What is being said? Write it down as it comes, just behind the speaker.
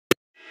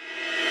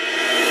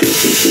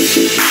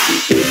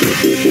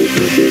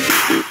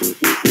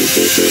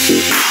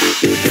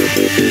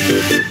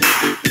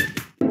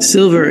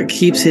Silver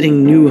keeps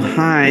hitting new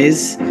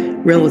highs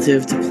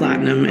relative to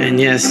platinum, and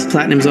yes,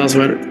 platinum is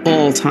also at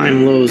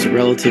all-time lows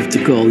relative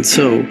to gold,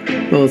 so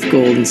both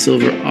gold and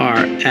silver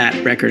are at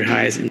record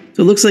highs.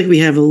 So it looks like we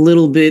have a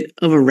little bit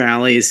of a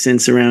rally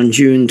since around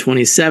June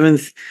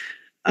 27th.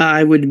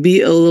 I would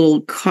be a little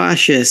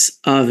cautious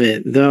of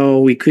it, though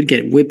we could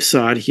get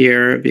whipsawed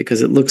here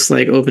because it looks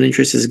like open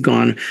interest has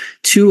gone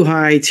too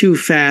high, too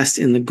fast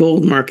in the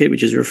gold market,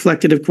 which is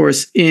reflected, of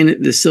course,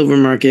 in the silver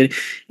market.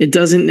 It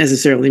doesn't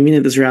necessarily mean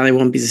that this rally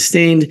won't be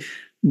sustained,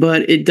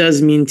 but it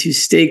does mean to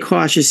stay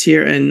cautious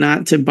here and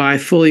not to buy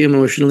fully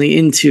emotionally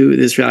into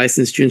this rally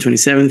since June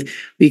 27th.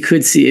 We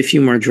could see a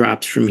few more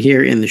drops from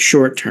here in the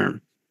short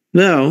term.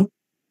 Though,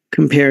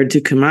 compared to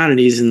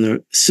commodities in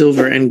the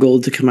silver and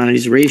gold to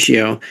commodities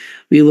ratio,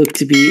 we look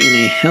to be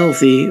in a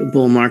healthy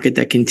bull market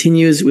that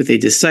continues with a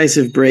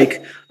decisive break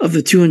of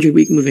the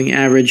 200-week moving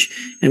average,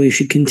 and we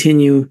should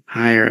continue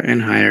higher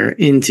and higher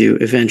into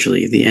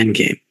eventually the end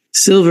game.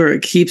 Silver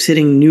keeps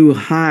hitting new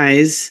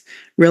highs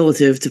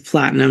relative to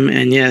platinum,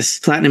 and yes,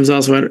 platinum is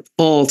also at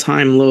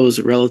all-time lows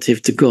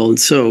relative to gold,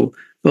 so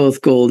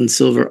both gold and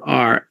silver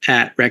are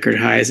at record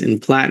highs in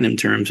platinum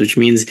terms, which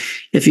means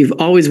if you've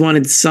always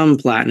wanted some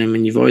platinum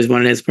and you've always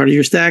wanted it as part of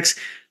your stacks,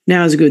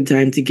 now is a good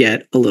time to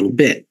get a little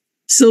bit.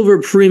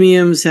 Silver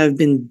premiums have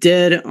been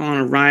dead on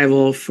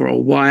arrival for a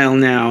while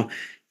now.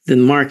 The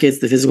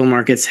markets, the physical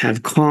markets,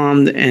 have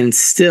calmed, and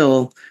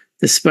still,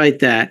 despite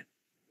that,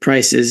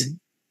 prices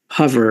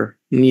hover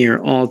near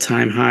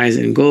all-time highs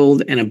in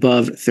gold and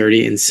above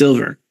 30 in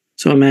silver.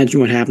 So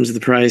imagine what happens to the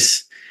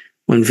price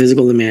when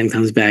physical demand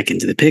comes back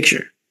into the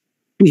picture.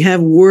 We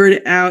have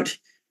word out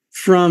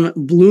from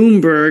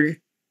Bloomberg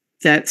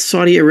that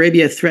Saudi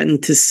Arabia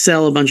threatened to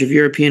sell a bunch of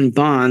European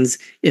bonds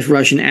if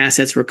Russian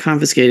assets were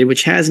confiscated,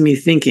 which has me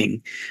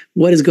thinking,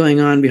 what is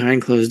going on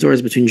behind closed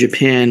doors between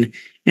Japan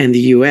and the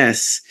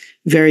US?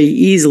 Very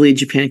easily,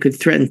 Japan could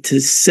threaten to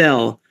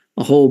sell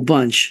a whole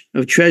bunch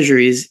of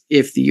treasuries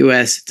if the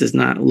US does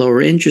not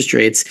lower interest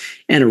rates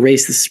and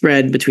erase the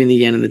spread between the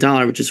yen and the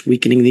dollar, which is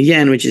weakening the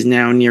yen, which is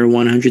now near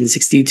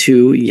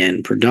 162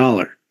 yen per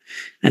dollar,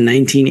 a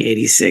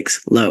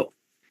 1986 low.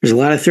 There's a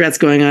lot of threats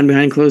going on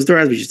behind closed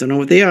doors. We just don't know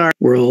what they are.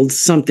 World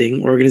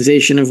something,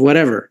 organization of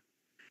whatever.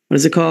 What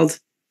is it called?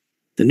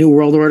 The New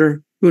World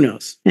Order? Who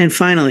knows? And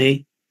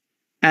finally,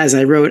 as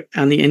I wrote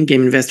on the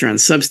Endgame Investor on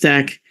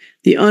Substack,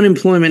 the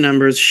unemployment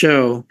numbers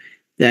show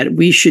that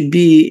we should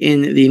be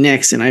in the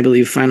next, and I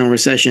believe final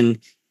recession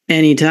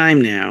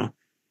anytime now,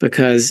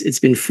 because it's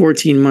been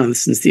 14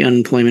 months since the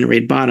unemployment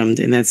rate bottomed,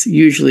 and that's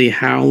usually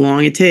how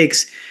long it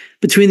takes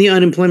between the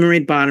unemployment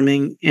rate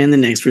bottoming and the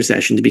next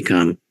recession to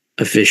become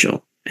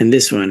official. And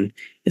this one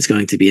is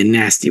going to be a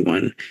nasty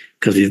one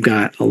because we've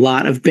got a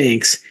lot of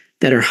banks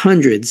that are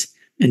hundreds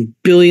and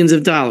billions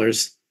of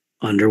dollars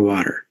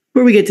underwater.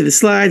 Before we get to the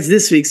slides,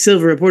 this week's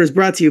Silver Report is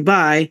brought to you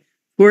by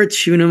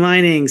Fortuna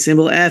Mining,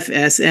 symbol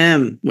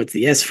FSM. What's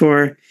the S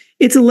for?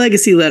 It's a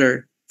legacy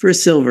letter for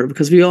silver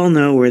because we all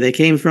know where they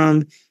came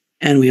from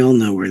and we all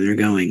know where they're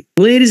going.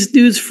 The latest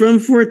news from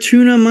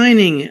Fortuna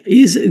Mining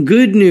is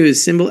good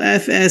news, symbol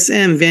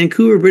FSM,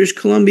 Vancouver, British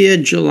Columbia,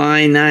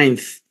 July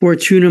 9th.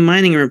 Fortuna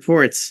Mining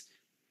reports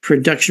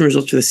production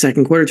results for the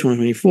second quarter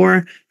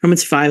 2024 from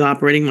its 5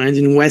 operating mines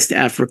in West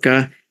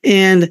Africa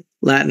and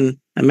Latin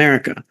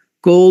America.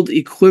 Gold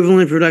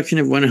equivalent production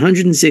of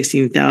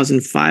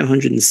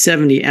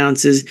 116,570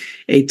 ounces,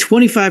 a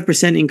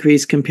 25%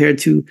 increase compared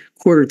to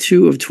quarter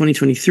 2 of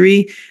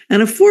 2023,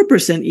 and a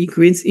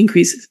 4%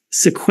 increase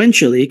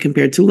sequentially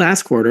compared to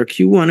last quarter,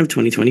 Q1 of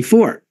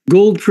 2024.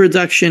 Gold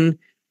production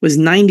was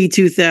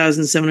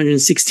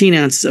 92,716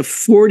 ounces, a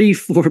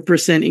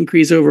 44%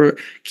 increase over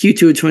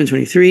Q2 of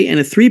 2023, and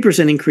a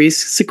 3%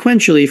 increase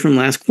sequentially from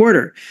last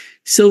quarter.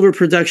 Silver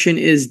production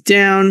is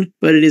down,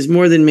 but it is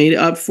more than made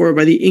up for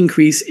by the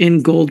increase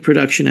in gold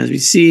production. As we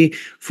see,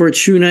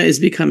 Fortuna is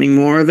becoming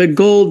more of a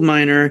gold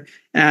miner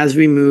as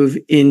we move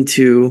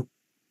into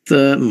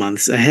the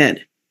months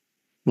ahead.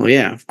 Well,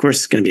 yeah, of course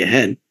it's going to be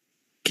ahead.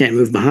 Can't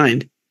move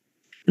behind.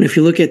 And if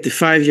you look at the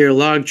 5-year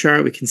log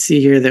chart, we can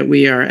see here that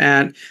we are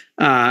at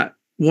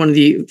one of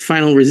the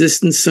final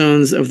resistance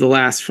zones of the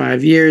last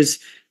 5 years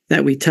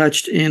that we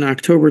touched in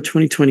October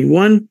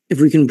 2021. If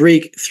we can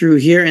break through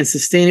here and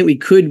sustain it, we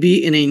could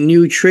be in a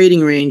new trading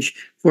range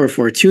for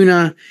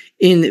Fortuna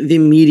in the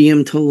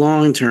medium to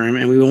long term,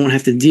 and we won't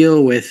have to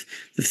deal with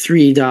the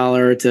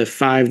 $3 to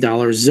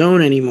 $5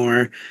 zone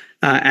anymore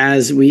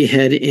as we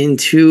head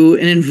into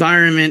an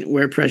environment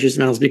where precious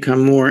metals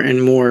become more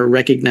and more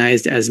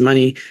recognized as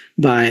money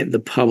by the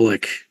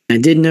public. I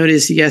did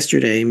notice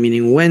yesterday,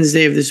 meaning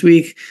Wednesday of this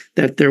week,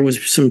 that there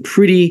was some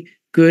pretty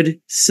good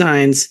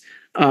signs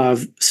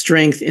of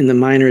strength in the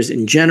miners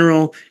in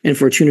general, and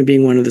Fortuna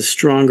being one of the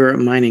stronger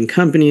mining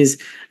companies.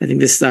 I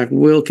think this stock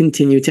will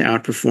continue to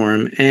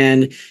outperform.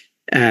 And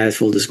as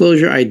full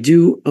disclosure, I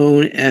do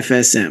own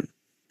FSM.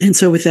 And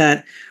so with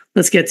that,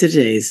 let's get to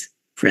today's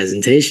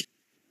presentation.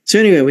 So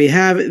anyway, we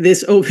have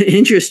this open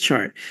interest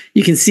chart.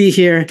 You can see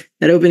here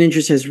that open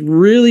interest has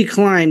really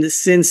climbed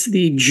since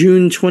the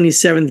June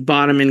 27th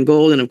bottom in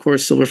gold. And of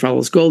course, silver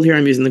follows gold here.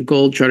 I'm using the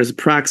gold chart as a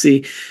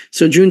proxy.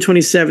 So June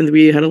 27th,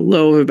 we had a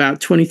low of about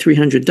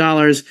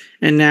 $2,300.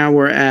 And now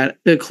we're at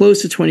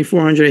close to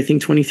 $2,400. I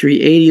think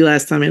 $2,380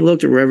 last time I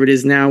looked, or wherever it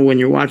is now when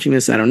you're watching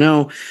this. I don't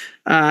know.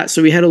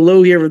 So we had a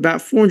low here of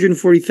about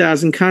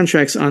 440,000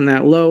 contracts on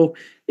that low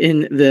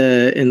in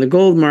the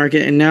gold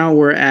market, and now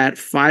we're at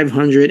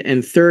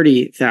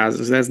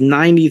 530,000. So that's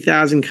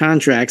 90,000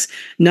 contracts.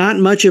 Not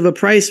much of a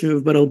price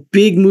move, but a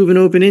big move in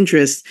open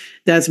interest.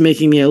 That's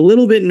making me a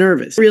little bit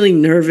nervous. Really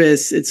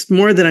nervous. It's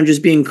more that I'm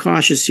just being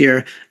cautious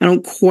here. I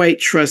don't quite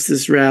trust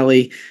this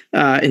rally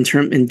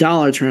in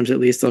dollar terms,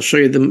 at least. I'll show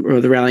you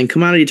the rally in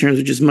commodity terms,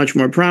 which is much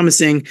more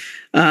promising.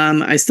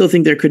 I still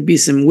think there could be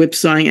some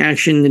whipsawing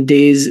action in the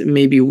days,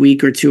 maybe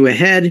week or two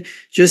ahead.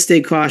 Just stay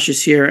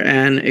cautious here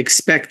and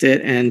expect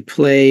it and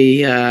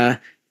play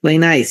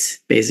nice,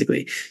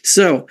 basically.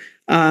 So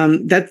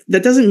that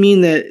doesn't mean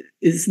that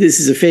this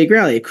is a fake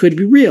rally. It could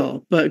be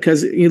real, but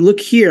because you look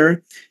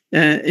here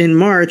in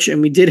March,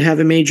 and we did have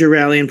a major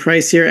rally in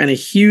price here and a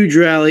huge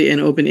rally in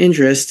open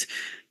interest.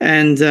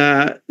 And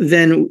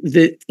then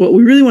what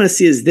we really want to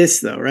see is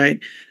this, though,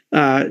 right?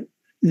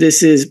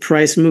 This is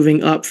price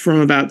moving up from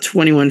about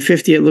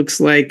 $21.50, it looks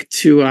like,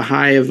 to a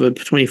high of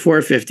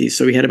 $24.50.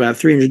 So we had about a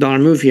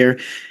 $300 move here,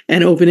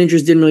 and open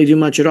interest didn't really do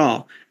much at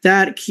all.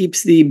 That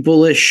keeps the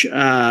bullish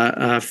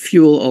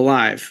fuel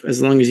alive,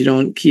 as long as you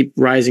don't keep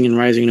rising and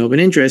rising in open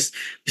interest.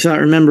 So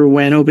remember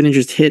when open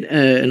interest hit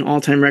an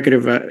all-time record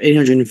of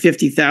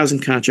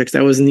 850,000 contracts,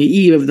 that was in the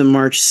eve of the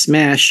March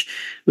smash,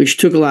 which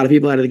took a lot of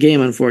people out of the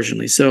game,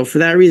 unfortunately. So for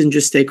that reason,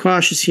 just stay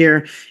cautious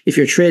here. If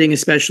you're trading,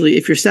 especially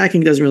if you're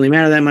stacking, doesn't really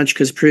matter that much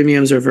because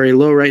premiums are very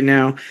low right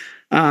now.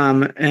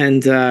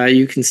 And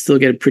you can still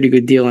get a pretty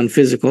good deal on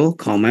physical.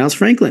 Call Miles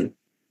Franklin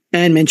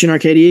and mention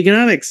Arcadia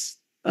Economics,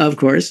 of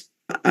course.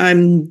 I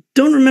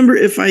don't remember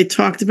if I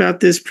talked about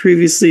this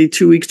previously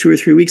 2 or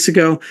 3 weeks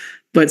ago,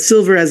 but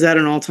silver is at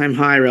an all-time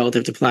high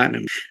relative to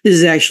platinum. This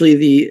is actually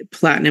the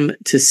platinum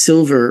to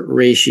silver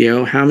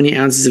ratio, how many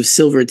ounces of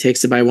silver it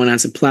takes to buy 1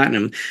 ounce of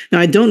platinum.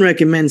 Now, I don't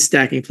recommend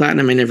stacking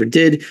platinum. I never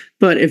did.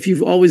 But if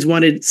you've always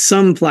wanted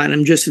some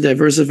platinum just to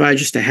diversify,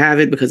 just to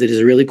have it because it is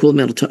a really cool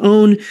metal to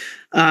own,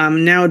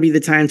 now would be the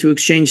time to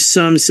exchange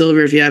some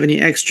silver if you have any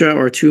extra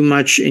or too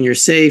much in your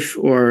safe,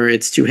 or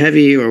it's too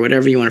heavy or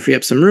whatever, you want to free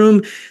up some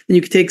room. Then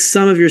you could take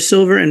some of your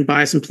silver and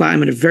buy some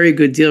platinum at a very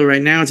good deal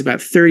right now. It's about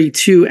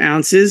 32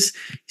 ounces.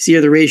 You see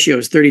here the ratio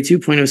is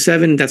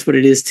 32.07. That's what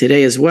it is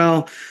today as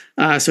well.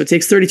 So it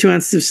takes 32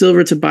 ounces of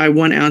silver to buy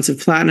 1 ounce of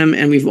platinum,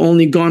 and we've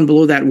only gone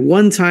below that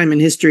one time in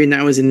history, and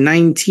that was in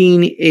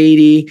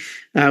 1980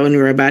 when we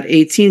were about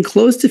 18,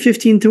 close to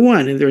 15 to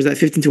 1. And there was that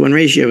 15 to 1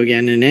 ratio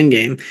again in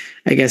Endgame.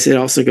 I guess it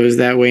also goes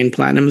that way in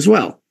platinum as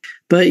well.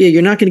 But yeah,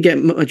 you're not going to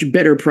get much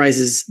better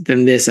prices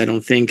than this, I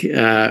don't think,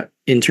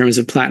 in terms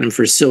of platinum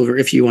for silver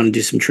if you want to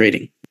do some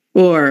trading.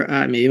 Or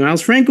maybe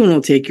Miles Franklin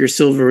will take your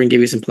silver and give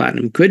you some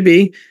platinum. Could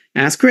be.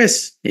 Ask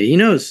Chris. Maybe he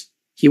knows.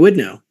 He would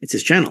know. It's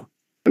his channel.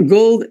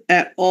 Gold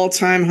at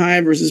all-time high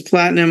versus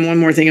platinum. One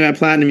more thing about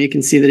platinum, you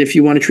can see that if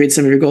you want to trade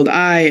some of your gold,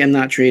 I am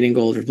not trading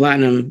gold for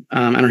platinum.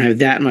 I don't have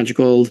that much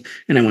gold,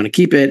 and I want to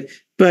keep it.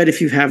 But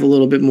if you have a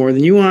little bit more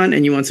than you want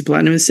and you want some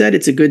platinum instead,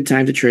 it's a good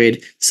time to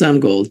trade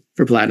some gold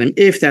for platinum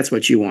if that's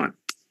what you want.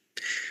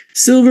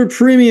 Silver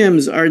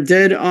premiums are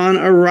dead on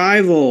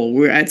arrival.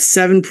 We're at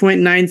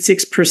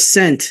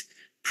 7.96%.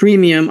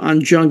 Premium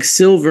on junk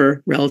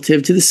silver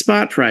relative to the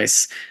spot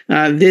price.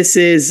 This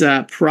is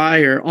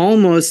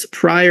almost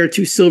prior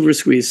to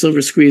SilverSqueeze.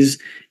 SilverSqueeze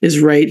is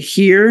right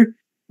here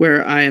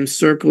where I am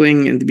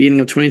circling at the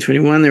beginning of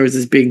 2021. There was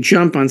this big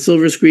jump on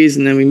SilverSqueeze,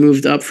 and then we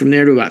moved up from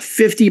there to about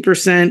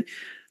 50%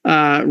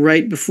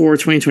 right before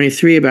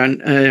 2023,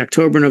 about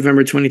October,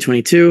 November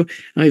 2022.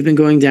 And we've been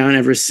going down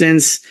ever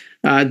since.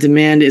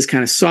 Demand is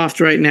kind of soft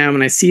right now,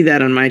 and I see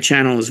that on my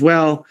channel as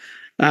well.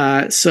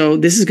 So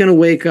this is going to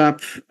wake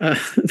up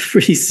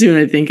pretty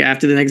soon, I think,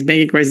 after the next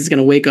banking crisis. It's going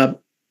to wake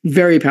up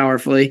very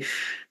powerfully,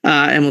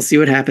 and we'll see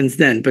what happens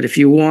then. But if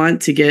you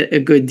want to get a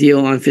good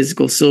deal on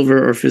physical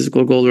silver or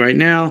physical gold right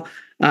now,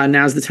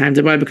 now's the time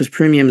to buy because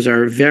premiums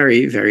are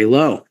very, very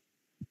low.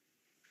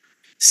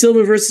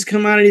 Silver versus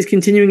commodities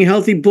continuing a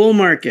healthy bull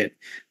market.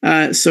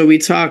 So we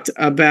talked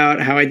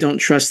about how I don't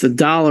trust the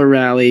dollar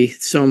rally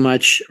so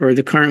much, or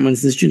the current one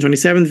since June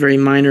 27th, very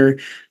minor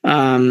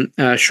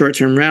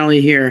short-term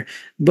rally here.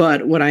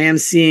 But what I am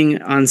seeing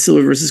on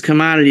silver versus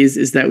commodities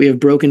is that we have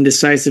broken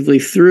decisively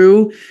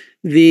through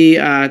the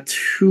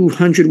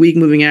 200-week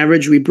moving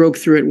average. We broke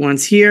through it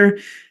once here,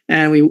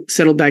 and we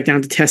settled back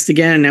down to test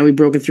again, and now we've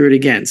broken through it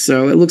again.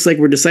 So it looks like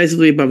we're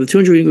decisively above the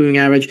 200-week moving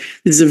average.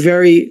 This is a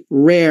very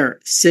rare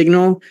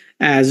signal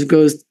as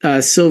goes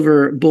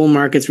silver bull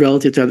markets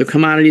relative to other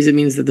commodities. It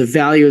means that the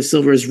value of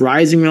silver is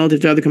rising relative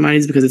to other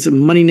commodities because its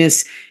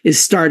moneyness is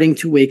starting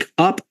to wake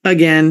up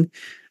again.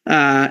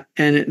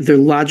 And the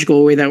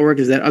logical way that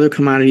works is that other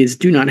commodities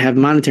do not have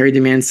monetary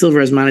demand. Silver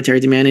has monetary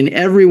demand, and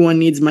everyone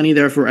needs money.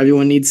 Therefore,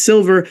 everyone needs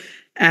silver.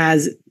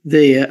 as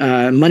the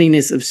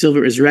moneyness of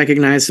silver is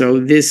recognized. So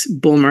this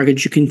bull market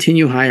should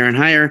continue higher and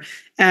higher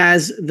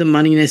as the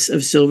moneyness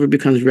of silver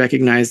becomes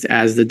recognized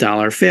as the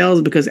dollar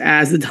fails, because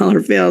as the dollar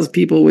fails,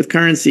 people with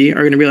currency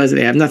are going to realize that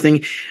they have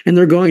nothing and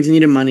they're going to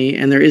need money,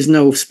 and there is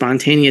no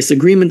spontaneous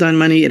agreement on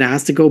money. It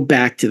has to go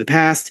back to the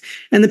past,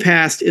 and the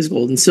past is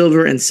gold and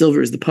silver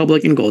is the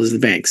public and gold is the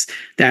banks.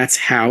 That's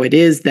how it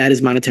is. That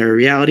is monetary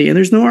reality, and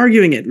there's no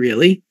arguing it,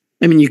 really.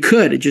 I mean, you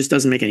could, it just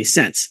doesn't make any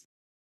sense.